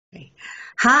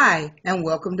Hi, and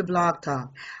welcome to Blog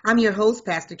Talk. I'm your host,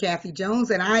 Pastor Kathy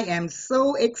Jones, and I am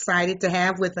so excited to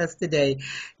have with us today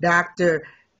Dr.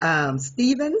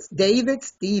 David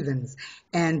Stevens.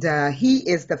 And he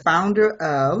is the founder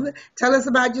of, tell us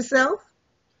about yourself.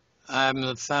 I'm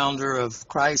the founder of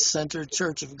Christ Centered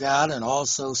Church of God and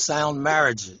also Sound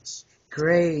Marriages.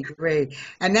 Great, great.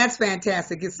 And that's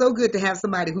fantastic. It's so good to have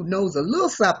somebody who knows a little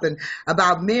something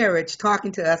about marriage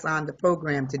talking to us on the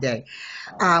program today.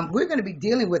 We're going to be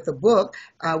dealing with the book.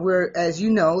 As you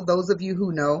know, those of you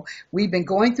who know, we've been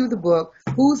going through the book,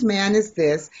 Whose Man Is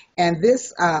This? And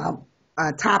this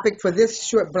topic for this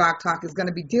short block talk is going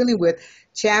to be dealing with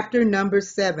chapter number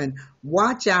 7,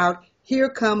 Watch Out, Here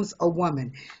Comes a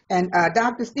Woman. And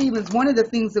Dr. Stevens, one of the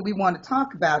things that we want to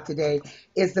talk about today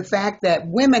is the fact that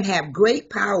women have great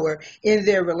power in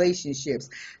their relationships.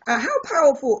 How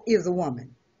powerful is a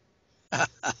woman?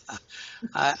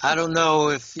 I don't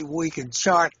know if we can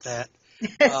chart that.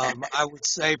 I would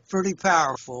say pretty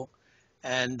powerful.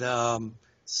 And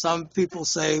some people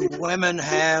say women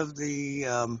have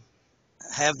the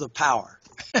power.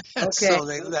 Okay. So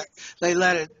they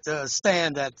let it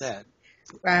stand at that.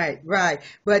 Right, right.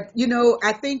 But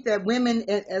I think that women,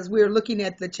 as we're looking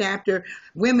at the chapter,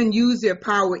 women use their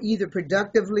power either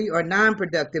productively or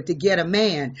non-productive to get a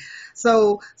man.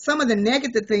 So some of the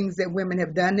negative things that women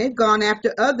have done, they've gone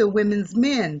after other women's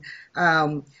men.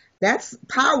 Um, that's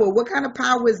power. What kind of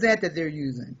power is that they're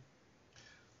using?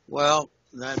 Well,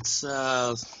 that's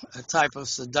a type of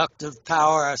seductive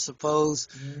power, I suppose.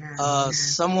 Yeah.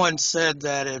 Someone said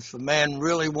that if a man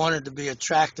really wanted to be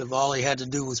attractive, all he had to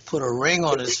do was put a ring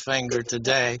on his finger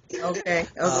today. Okay,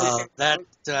 okay.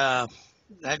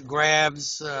 That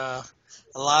grabs a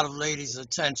lot of ladies'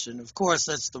 attention. Of course,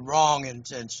 that's the wrong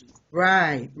intention.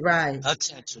 Right, right.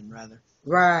 Attention, rather.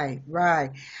 Right,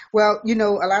 right. Well,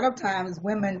 a lot of times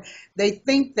women, they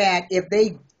think that if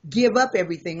they give up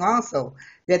everything also,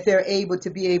 that they're able to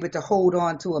be able to hold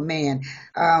on to a man.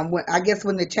 I guess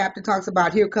when the chapter talks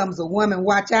about here comes a woman,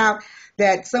 watch out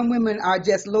that some women are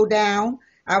just low down.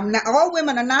 All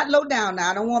women are not low down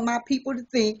now. I don't want my people to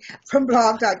think from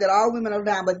Blog Talk that all women are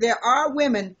down, but there are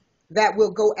women that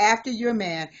will go after your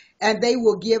man and they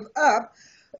will give up,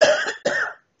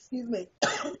 excuse me,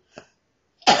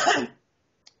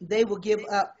 they will give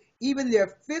up even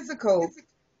their physical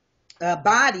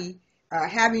body,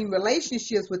 having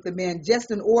relationships with the men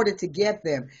just in order to get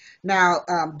them. Now,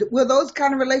 will those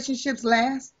kind of relationships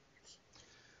last?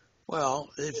 Well,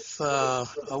 if a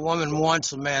woman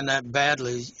wants a man that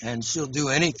badly and she'll do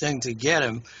anything to get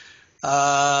him,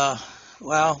 uh,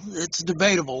 well, it's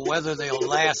debatable whether they'll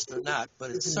last or not,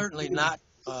 but it's certainly not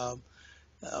uh,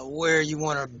 where you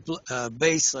want to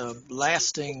base a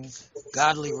lasting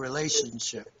godly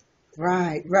relationship.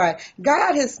 Right, right.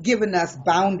 God has given us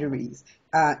boundaries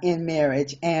in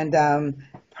marriage, and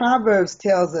Proverbs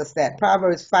tells us that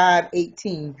Proverbs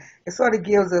 5:18. It sort of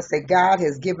gives us that God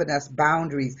has given us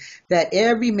boundaries. That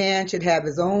every man should have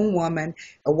his own woman,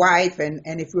 a wife, and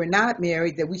if we're not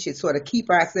married, that we should sort of keep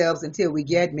ourselves until we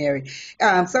get married.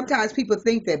 Sometimes people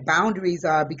think that boundaries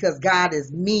are because God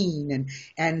is mean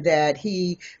and that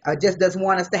He just doesn't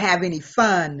want us to have any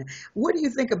fun. What do you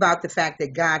think about the fact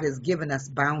that God has given us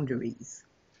boundaries?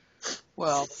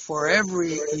 Well, for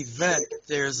every event,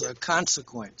 there's a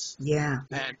consequence. Yeah.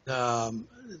 And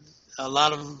a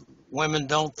lot of women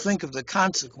don't think of the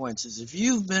consequences. If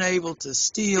you've been able to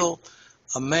steal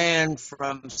a man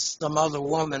from some other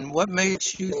woman, what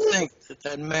makes you think that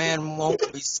that man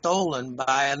won't be stolen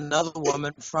by another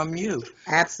woman from you?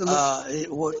 Absolutely.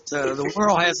 The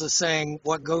world has a saying,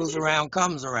 what goes around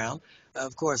comes around.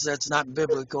 Of course, that's not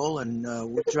biblical, and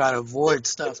we try to avoid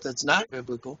stuff that's not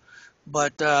biblical.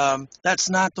 But that's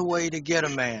not the way to get a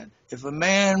man. If a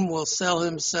man will sell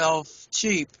himself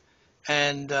cheap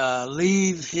and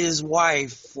leave his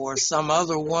wife for some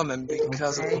other woman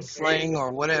because of a Okay. fling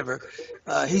or whatever,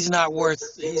 he's not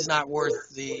worth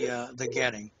the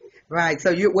getting. Right.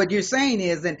 So what you're saying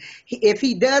is, and if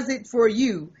he does it for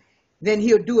you, then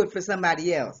he'll do it for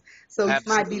somebody else. So you might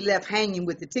be Absolutely. left hanging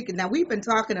with the ticket. Now we've been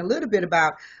talking a little bit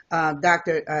about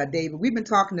Dr. David. We've been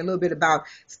talking a little bit about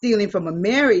stealing from a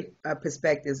married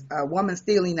perspective, a woman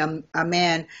stealing a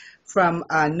man from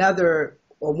another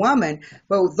a woman.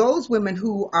 But those women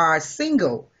who are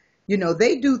single,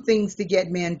 they do things to get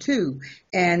men too.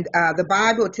 And the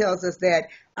Bible tells us that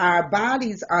our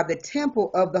bodies are the temple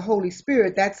of the Holy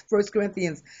Spirit. That's First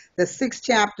Corinthians, the 6th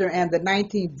chapter and the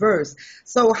 19th verse.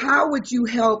 So how would you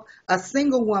help a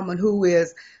single woman who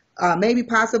is maybe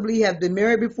possibly have been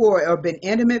married before or been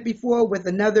intimate before with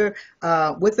with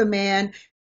a man,